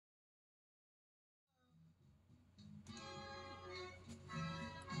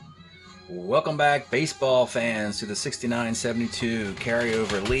Welcome back, baseball fans, to the 69-72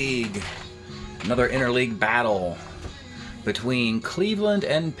 carryover league. Another interleague battle between Cleveland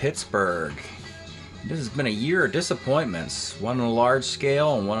and Pittsburgh. This has been a year of disappointments, one on a large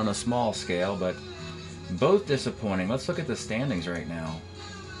scale and one on a small scale, but both disappointing. Let's look at the standings right now.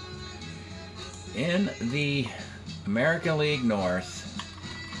 In the American League North,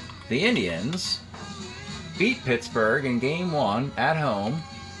 the Indians beat Pittsburgh in Game 1 at home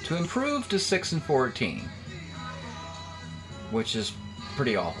to improve to 6-14, which is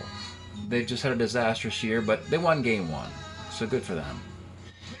pretty awful. They've just had a disastrous year, but they won Game 1, so good for them.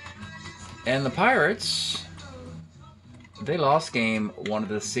 And the Pirates, they lost Game 1 of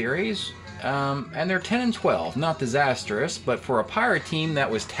the series, and they're 10-12. Not disastrous, but for a Pirate team that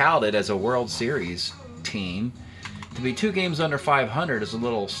was touted as a World Series team, to be 2 games under 500 is a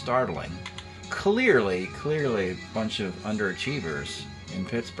little startling. Clearly a bunch of underachievers in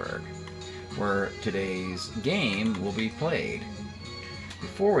Pittsburgh, where today's game will be played.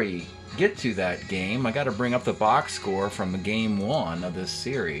 Before we get to that game, I got to bring up the box score from the Game 1 of this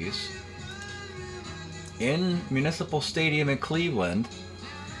series. In Municipal Stadium in Cleveland,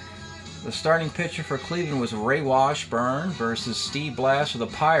 the starting pitcher for Cleveland was Ray Washburn versus Steve Blass of the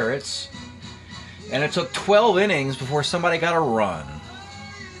Pirates, and it took 12 innings before somebody got a run.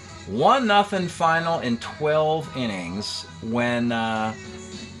 1-0 final in 12 innings when,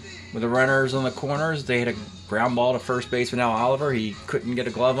 with the runners on the corners, they hit a ground ball to first baseman Al Oliver. He couldn't get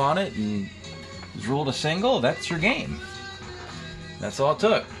a glove on it and was ruled a single. That's your game. That's all it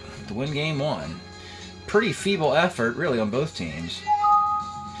took to win Game 1. Pretty feeble effort, really, on both teams.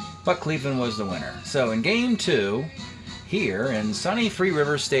 But Cleveland was the winner. So in Game 2, here in sunny Three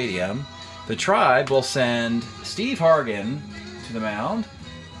Rivers Stadium, the Tribe will send Steve Hargan to the mound,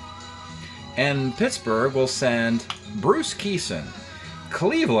 and Pittsburgh will send Bruce Keeson.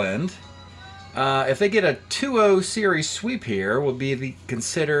 Cleveland, if they get a 2-0 series sweep here, will be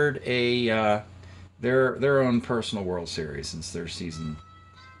considered a their own personal World Series, since their season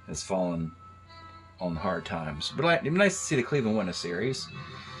has fallen on hard times. But it'd be nice to see the Cleveland win a series.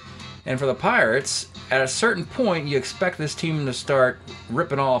 And for the Pirates, at a certain point, you expect this team to start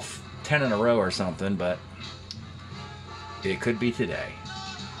ripping off 10 in a row or something, but it could be today.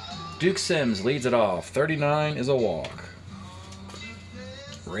 Duke Sims leads it off. 39 is a walk.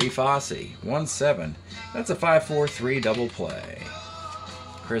 Ray Fosse, 1-7. That's a 5-4-3 double play.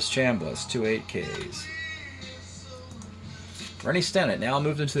 Chris Chambliss, 2-8 Ks. Rennie Stennett now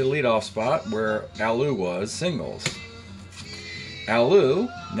moved into the leadoff spot where Alou was, singles. Alou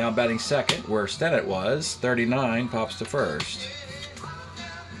now batting second where Stennett was, 39, pops to first.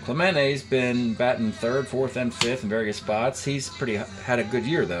 Clemente's been batting third, fourth, and fifth in various spots. He's had a good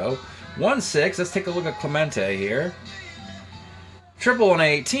year, though. 1-6. Let's take a look at Clemente here. Triple on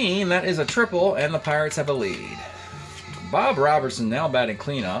 18. That is a triple, and the Pirates have a lead. Bob Robertson now batting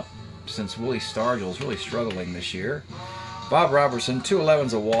cleanup, since Willie Stargell's really struggling this year. Bob Robertson,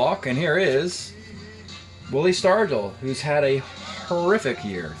 2-11's a walk, and here is Willie Stargell, who's had a horrific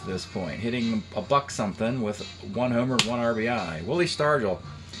year at this point, hitting a buck something with 1 homer, 1 RBI. Willie Stargell.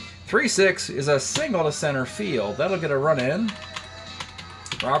 3-6 is a single to center field. That'll get a run in.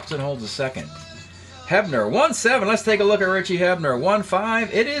 Robertson holds a second. Hebner, 1-7. Let's take a look at Richie Hebner.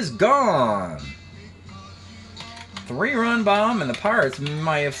 1-5. It is gone. 3-run bomb, and the Pirates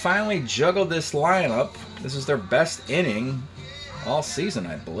might have finally juggled this lineup. This is their best inning all season,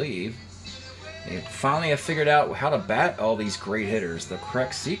 I believe. They finally have figured out how to bat all these great hitters, the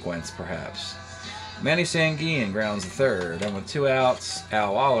correct sequence, perhaps. Manny Sanguin grounds the third, and with 2 outs,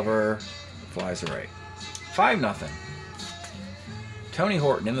 Al Oliver flies to right. 5-0. Tony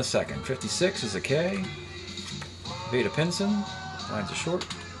Horton in the second. 56 is a K. Veda Pinson lines to short.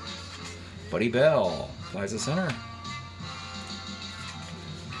 Buddy Bell flies to center.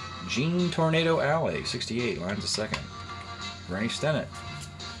 Gene Tornado Alley, 68, lines to second. Rennie Stennett,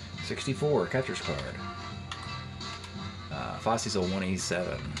 64, catcher's card. Fosse's a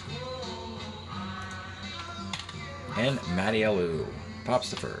 187. And Matty Alou pops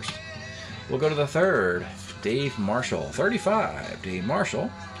to first. We'll go to the third. Dave Marshall, 35. Dave Marshall.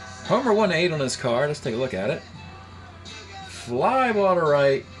 Homer 1-8 on his card. Let's take a look at it. Fly ball to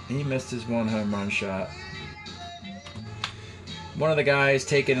right. He missed his 1 home run shot. One of the guys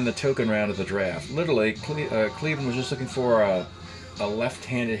taken in the token round of the draft. Literally, Cleveland was just looking for a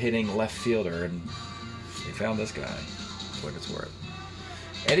left-handed hitting left fielder, and they found this guy. That's what it's worth.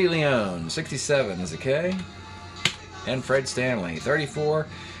 Eddie Leone, 67 is a K. And Fred Stanley, 34.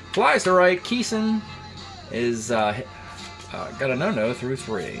 Flies to right. Keeson is got a no-no through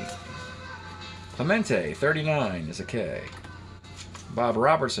 3. Clemente, 39 is a K. Bob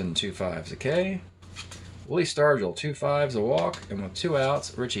Robertson, 2-5's a K. Willie Stargell, 2-5's a walk. And with 2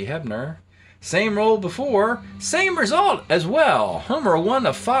 outs, Richie Hebner. Same roll before, same result as well. Homer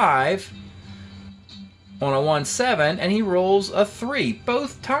 1-5 on a 1-7, and he rolls a 3.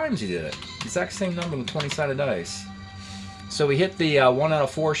 Both times he did it. Exact same number on the 20-sided dice. So we hit the 1 out of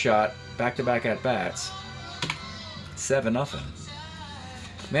 4 shot, back-to-back at-bats. 7-0.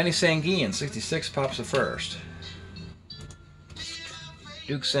 Manny Sanguillen, 66, pops the first.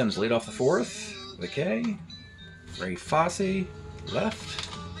 Duke Sims lead off the 4th with a K. Ray Fosse, left.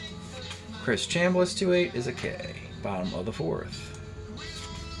 Chris Chambliss, 2-8, is a K. Bottom of the 4th.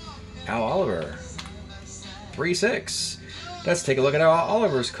 Al Oliver, 3-6. Let's take a look at Al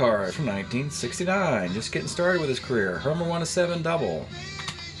Oliver's card from 1969. Just getting started with his career. Homer 1-7 double.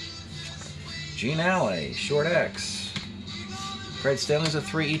 Gene Alley, short X. Fred Stanley's a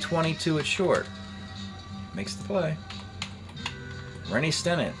 3E22 at short. Makes the play. Rennie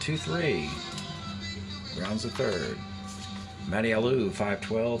Stennett, 2-3. Grounds the 3rd. Matty Alou,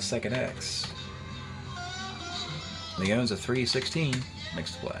 5-12, second X. Leone's a 3-16,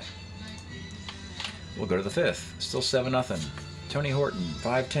 makes the play. We'll go to the 5th. Still 7-0. Tony Horton,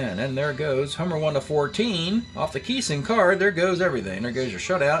 5-10. And there goes Homer 1-14. Off the Keeson card, there goes everything. There goes your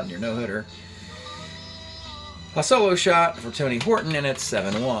shutout and your no-hitter. A solo shot for Tony Horton, and it's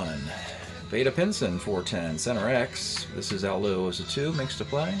 7-1. Veda Pinson, 4-10. Center X. This is Alou as a 2, makes the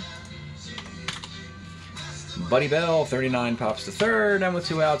play. Buddy Bell, 39, pops to 3rd, and with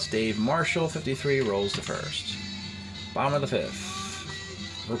 2 outs, Dave Marshall, 53, rolls to 1st. Bottom of the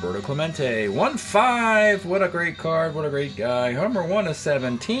 5th. Roberto Clemente, 1-5. What a great card, what a great guy. Homer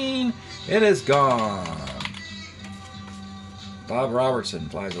 1-17. It is gone. Bob Robertson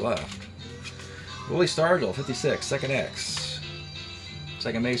flies to left. Willie Stargell, 56, second X.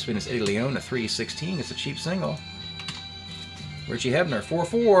 Second baseman is Eddie Leone, a 3-16. It's a cheap single. Richie Hebner,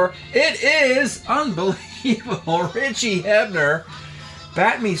 4-4. It is unbelievable. Richie Hebner.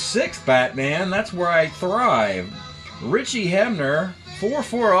 Bat me 6, Batman. That's where I thrive. Richie Hebner,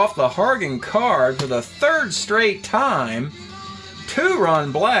 4-4 off the Hargan card for the 3rd straight time.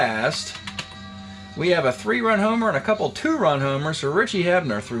 2-run blast. We have a 3-run homer and a couple 2-run homers for Richie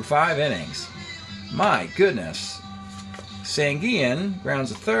Hebner through 5 innings. My goodness. Sanguillen grounds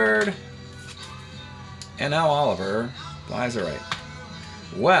the 3rd. And Al Oliver flies it right.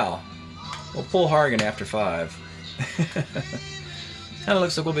 Well, we'll pull Hargan after 5. And it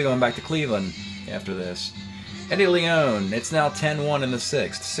looks like we'll be going back to Cleveland after this. Eddie Leone, it's now 10-1 in the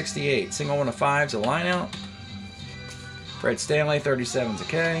 6th. 68, single 1-5's a line out. Fred Stanley, 37's a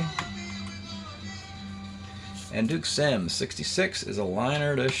K. And Duke Sims, 66, is a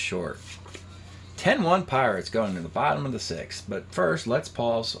liner to short. 10-1 Pirates going to the bottom of the 6th. But first, let's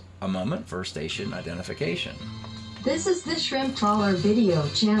pause a moment for station identification. This is the Shrimp Trawler video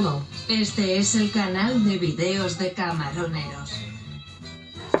channel. Este es el canal de videos de camaroneros.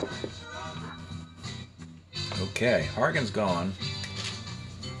 Okay, Hargan's gone.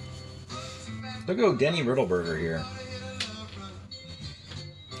 Look at Denny Riddleberger here.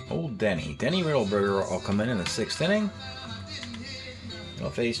 Old Denny. Denny Riddleberger will come in the 6th inning.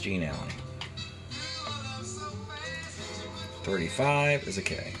 He'll face Gene Alley. 35 is a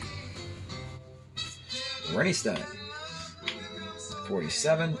K. Rennie Stennett.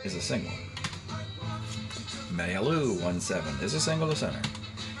 47 is a single. Matty Alou, 1-7 is a single to center.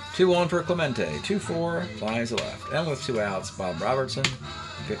 2-1 for Clemente. 2-4 flies to left. And with 2 outs, Bob Robertson.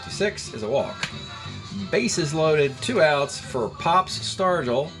 56 is a walk. Bases loaded. 2 outs for Pops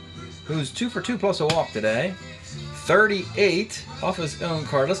Stargell, who's 2 for 2 plus a walk today. 38 off his own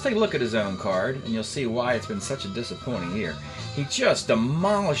card. Let's take a look at his own card, and you'll see why it's been such a disappointing year. He just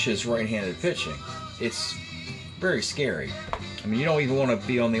demolishes right-handed pitching. It's very scary. I mean, you don't even want to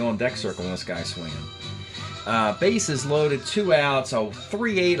be on the on-deck circle when this guy's swinging. Bases loaded, 2 outs, a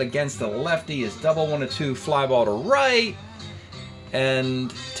 3-8 against the lefty. His double 1-2 fly ball to right.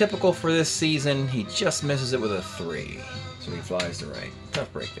 And typical for this season, he just misses it with a 3. So he flies to right.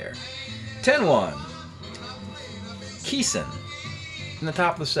 Tough break there. 10-1. Keeson in the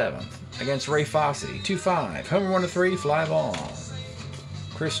top of the 7th against Ray Fosse. 2-5. Homer 1-3, fly ball.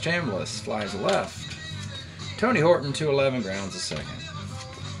 Chris Chambliss flies left. Tony Horton, 2-11, grounds the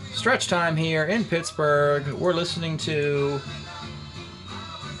 2nd. Stretch time here in Pittsburgh. We're listening to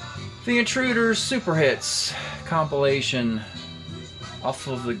the Intruders Super Hits compilation off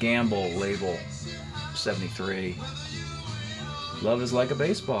of the Gamble label, 73. Love is like a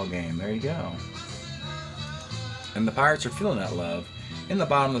baseball game. There you go. And the Pirates are feeling that love. In the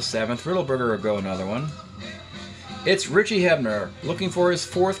bottom of the 7th, Riddleberger will go another one. It's Richie Hebner looking for his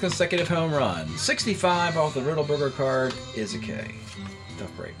 4th consecutive home run. 65 off the Riddleberger card is a K.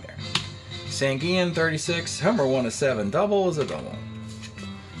 Tough break there. Sanguian, 36. Homer 1-7. Double is a double.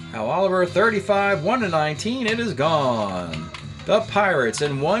 Hal Oliver, 35. 1-19. It is gone. The Pirates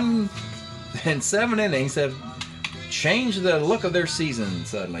in 7 innings have changed the look of their season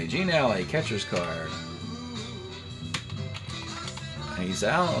suddenly. Gene Alley, catcher's card. He's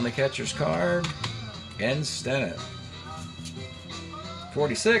out on the catcher's card. And Stennett.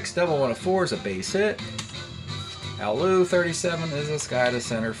 46, double 1-4 is a base hit. Alou, 37, is a sky to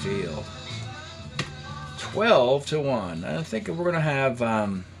center field. 12-1. I think we're going to have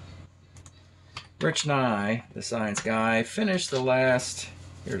Rich Nye, the science guy, finish the last.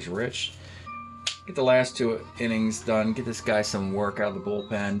 Here's Rich. Get the last 2 innings done. Get this guy some work out of the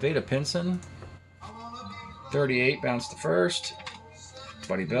bullpen. Veda Pinson, 38, bounce to first.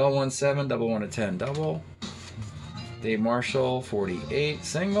 Buddy Bell, 1-7, double 1-10, double. Dave Marshall, 48,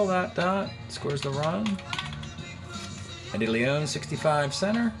 single, dot, scores the run. Eddie Leone, 65,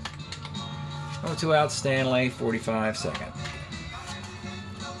 center. 2 out, Stanley, 45, second.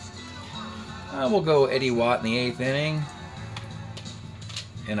 We'll go Eddie Watt in the 8th inning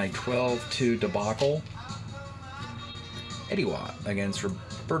in a 12-2 debacle. Eddie Watt against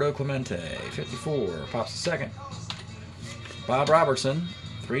Roberto Clemente, 54, pops the second. Bob Robertson,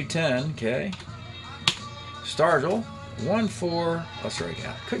 3-10, K. Stargell, 1-4, a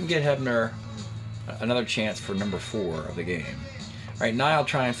strikeout. Couldn't get Hebner another chance for number 4 of the game. All right, Nye will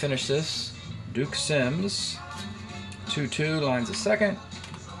try and finish this. Duke Sims, 2-2, lines a second.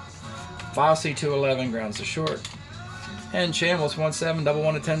 Fossey, 2-11, grounds to short. And Chambliss, 1-7, double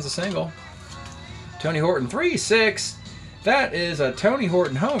 1-10's a single. Tony Horton, 3-6. That is a Tony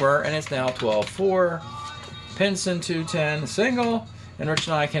Horton homer, and it's now 12-4. Pinson, 2-10, single. And Rich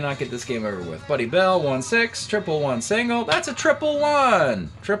Nye cannot get this game over with. Buddy Bell, 1-6, triple 1 single. That's a triple 1.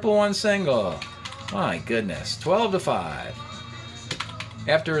 Triple 1 single. My goodness. 12-5.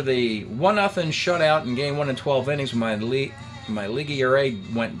 After the 1-0 shutout in game 1 in 12 innings, my league ERA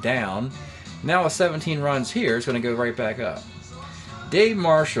went down. Now with 17 runs here, it's going to go right back up. Dave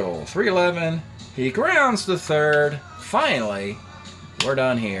Marshall, 3-11. He grounds to third. Finally, we're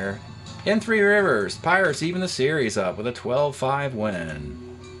done here. In Three Rivers, Pirates even the series up with a 12-5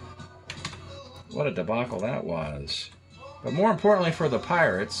 win. What a debacle that was. But more importantly for the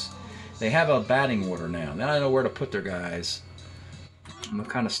Pirates, they have a batting order now. Now I know where to put their guys. I'm going to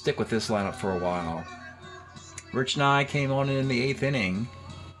kind of stick with this lineup for a while. Rich Nye came on in the 8th inning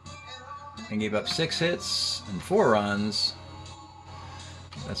and gave up 6 hits and 4 runs.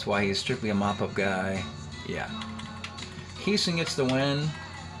 That's why he's strictly a mop-up guy. Yeah. Keeson gets the win.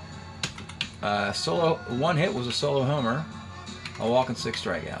 Solo 1 hit was a solo homer. A walk and 6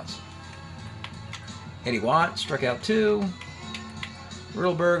 strikeouts. Eddie Watt struck out 2.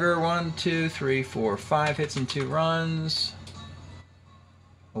 Riddleberger 1, 2, 3, 4, 5 hits and 2 runs.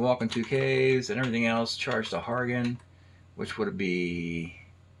 A walk and 2 Ks, and everything else charged to Hargan, which would be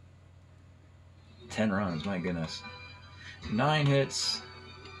 10 runs. My goodness, 9 hits,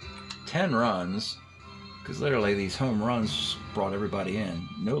 10 runs. Because literally these home runs brought everybody in.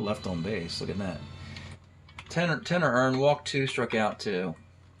 No left on base. Look at that. 10 are earned, walked 2, struck out 2.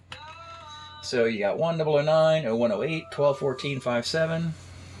 So you got 1-009, 0108, 12-14, 5-7,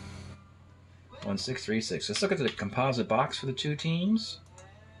 1-6-3-6. Let's look at the composite box for the 2 teams.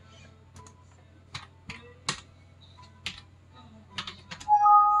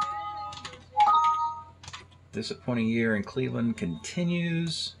 Disappointing year in Cleveland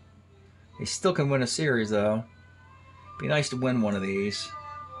continues. They still can win a series, though. Be nice to win one of these.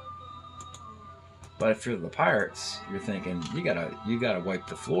 But if you're the Pirates, you're thinking you gotta wipe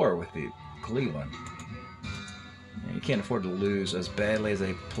the floor with the Cleveland. You can't afford to lose as badly as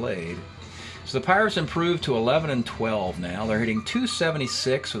they played. So the Pirates improved to 11-12 now. They're hitting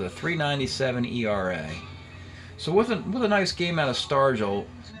 .276 with a .397 ERA. So with a nice game out of Stargell,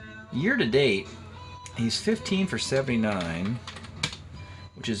 year to date, he's 15 for 79,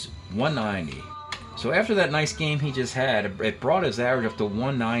 which is 190. So after that nice game he just had, it brought his average up to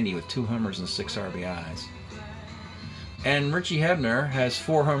 190 with 2 homers and 6 RBIs. And Richie Hebner has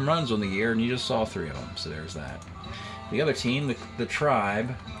 4 home runs on the year, and you just saw 3 of them, so there's that. The other team, the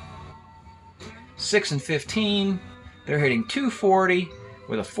Tribe, 6-15. They're hitting .240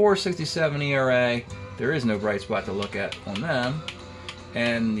 with a .467 ERA. There is no bright spot to look at on them.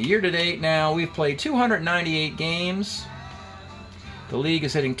 And year-to-date now, we've played 298 games. The league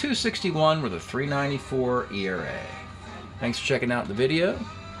is hitting .261 with a .394 ERA. Thanks for checking out the video.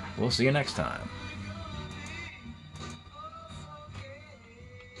 We'll see you next time.